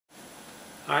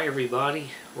Hi everybody,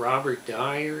 Robert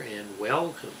Dyer, and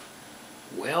welcome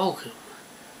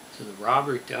to the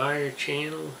Robert Dyer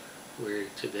channel, where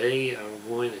today I'm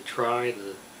going to try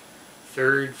the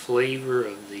third flavor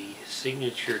of the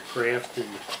signature crafted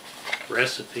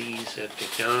recipes at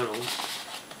McDonald's,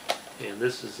 and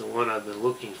this is the one I've been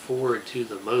looking forward to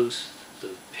the most, the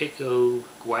Pico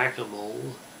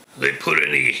Guacamole. They put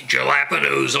any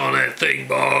jalapenos on that thing,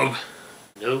 Bob?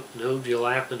 Nope, no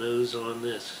jalapenos on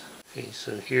this. Okay,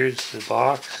 so here's the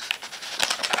box.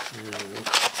 Open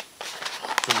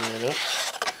that up.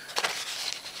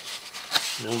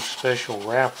 No special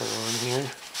wrapper on here.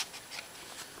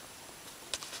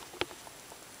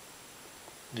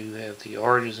 Do have the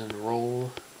artisan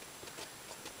roll.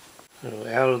 So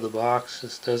out of the box,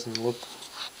 this doesn't look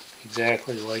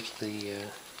exactly like the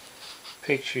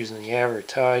pictures in the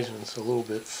advertisements. A little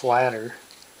bit flatter.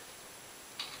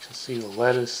 You can see the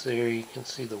lettuce there, you can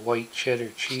see the white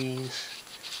cheddar cheese,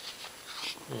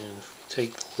 and if we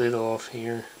take the lid off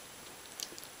here,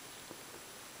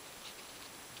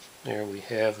 there we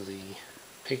have the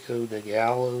pico de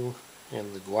gallo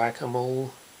and the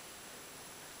guacamole.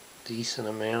 Decent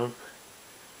amount.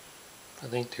 I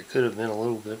think there could have been a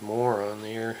little bit more on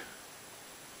there.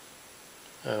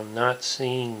 I'm not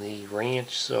seeing the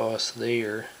ranch sauce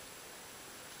there.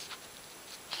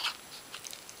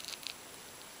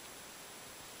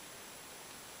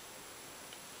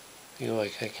 Feel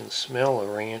like I can smell a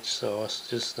ranch sauce,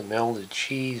 just the melted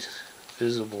cheese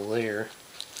visible there.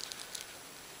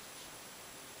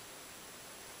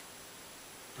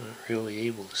 Not really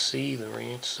able to see the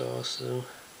ranch sauce though.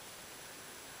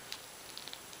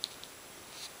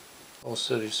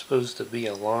 Also, there's supposed to be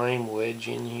a lime wedge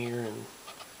in here and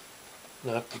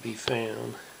not to be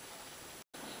found.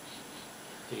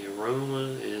 The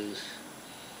aroma is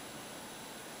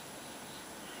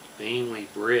mainly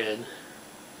bread.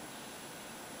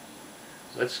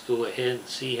 Let's go ahead and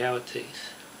see how it tastes.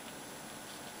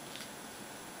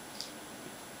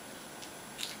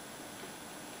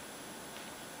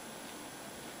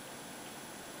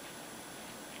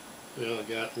 Well, I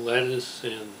got lettuce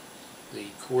and the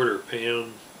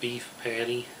quarter-pound beef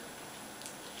patty.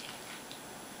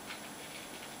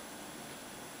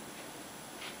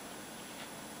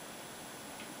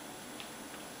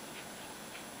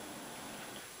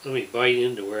 Let me bite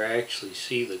into where I actually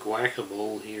see the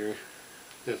guacamole here.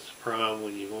 That's the problem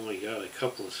when you've only got a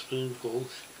couple of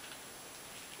spoonfuls.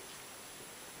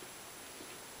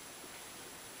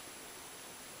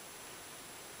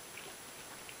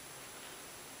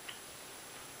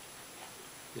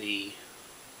 The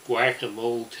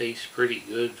guacamole tastes pretty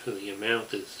good for the amount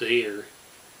that's there.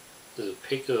 The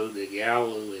pico de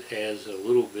gallo, it has a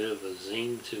little bit of a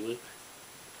zing to it.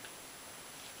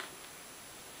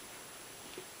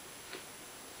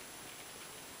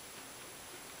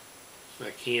 I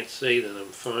can't say that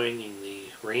I'm finding the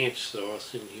ranch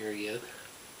sauce in here yet.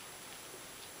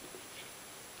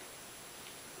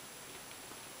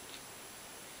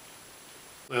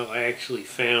 Well, I actually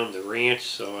found the ranch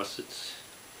sauce. It's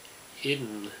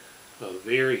hidden a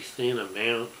very thin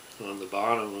amount on the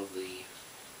bottom of the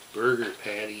burger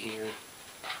patty here.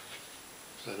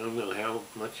 So I don't know how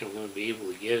much I'm going to be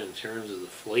able to get in terms of the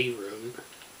flavor of it.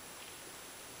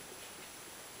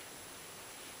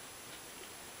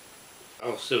 I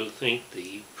also think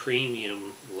the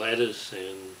premium lettuce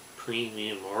and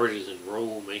premium artisan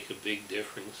roll make a big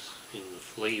difference in the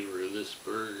flavor of this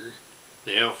burger.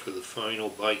 Now for the final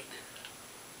bite.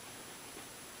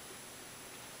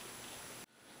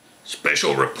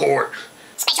 Special report.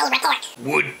 Special report.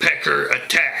 Woodpecker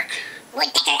attack.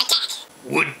 Woodpecker attack.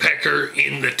 Woodpecker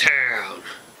in the town.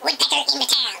 Woodpecker in the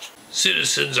town.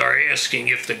 Citizens are asking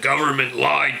if the government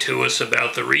lied to us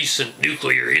about the recent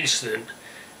nuclear incident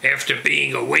after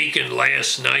being awakened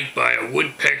last night by a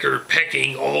woodpecker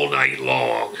pecking all night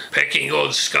long. Pecking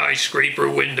on skyscraper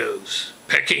windows.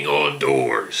 Pecking on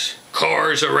doors.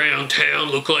 Cars around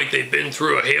town look like they've been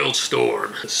through a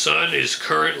hailstorm. The sun is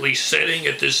currently setting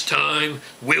at this time.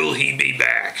 Will he be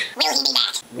back? Will he be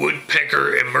back?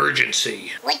 Woodpecker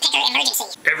emergency. Woodpecker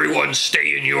emergency. Everyone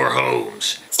stay in your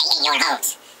homes. Stay in your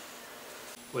homes.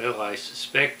 Well, I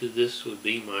suspected this would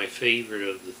be my favorite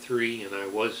of the three, and I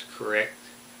was correct.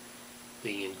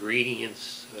 The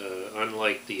ingredients,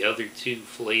 unlike the other two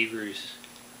flavors,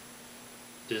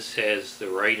 this has the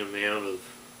right amount of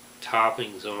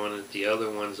toppings on it. The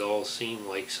other ones all seem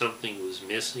like something was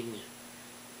missing.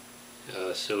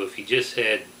 So if you just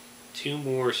had 2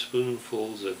 more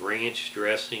spoonfuls of ranch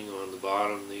dressing on the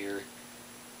bottom there,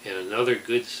 and another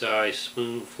good sized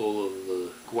spoonful of the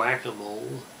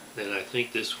guacamole, then I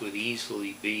think this would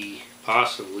easily be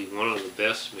possibly one of the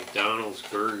best McDonald's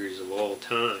burgers of all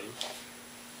time.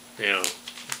 Now,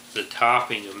 the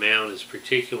topping amount is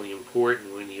particularly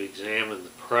important when you examine the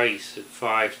price at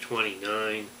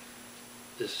 $5.29.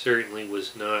 This certainly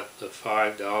was not the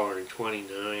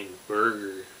 $5.29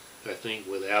 burger, I think,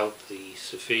 without the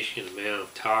sufficient amount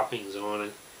of toppings on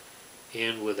it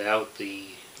and without the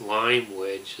lime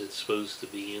wedge that's supposed to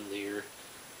be in there.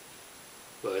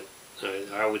 But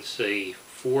I would say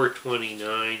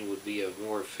 $4.29 would be a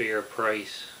more fair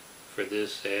price for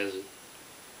this as it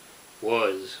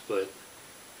was. But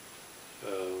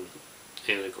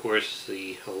and of course,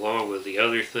 along with the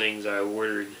other things I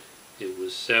ordered, it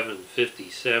was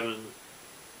 $7.57,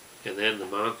 and then the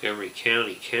Montgomery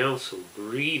County Council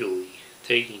greedily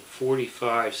taking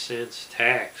 45 cents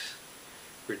tax.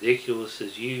 Ridiculous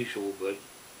as usual, but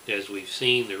as we've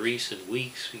seen the recent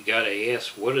weeks, we got to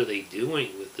ask, what are they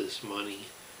doing with this money?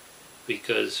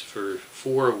 Because for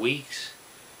 4 weeks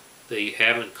they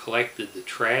haven't collected the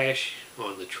trash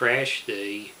on the trash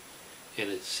day, and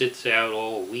it sits out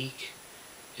all week.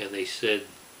 And they said,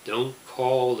 don't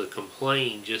call to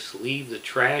complain, just leave the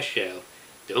trash out.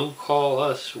 Don't call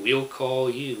us, we'll call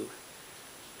you.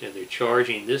 And they're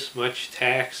charging this much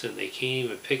tax and they can't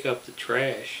even pick up the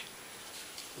trash.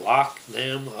 Lock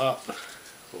them up.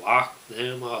 Lock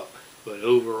them up. But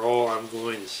overall, I'm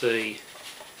going to say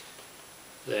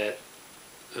that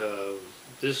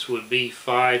this would be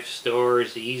 5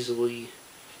 stars easily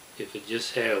if it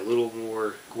just had a little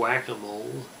more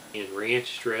guacamole and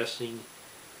ranch dressing.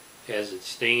 As it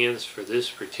stands for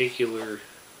this particular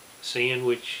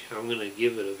sandwich, I'm going to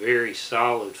give it a very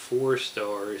solid 4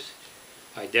 stars.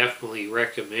 I definitely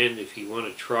recommend, if you want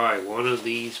to try one of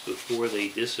these before they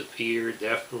disappear,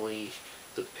 definitely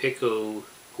the Pico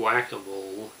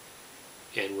Guacamole.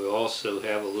 And we'll also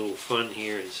have a little fun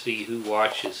here and see who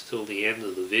watches till the end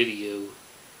of the video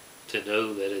to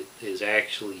know that it is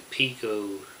actually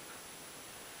Pico.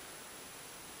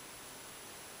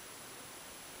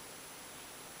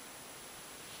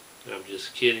 I'm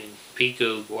just kidding.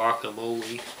 Pico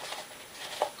Guacamole.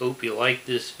 Hope you like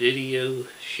this video.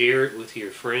 Share it with your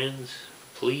friends.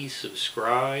 Please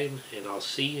subscribe, and I'll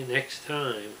see you next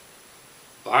time.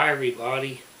 Bye,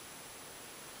 everybody.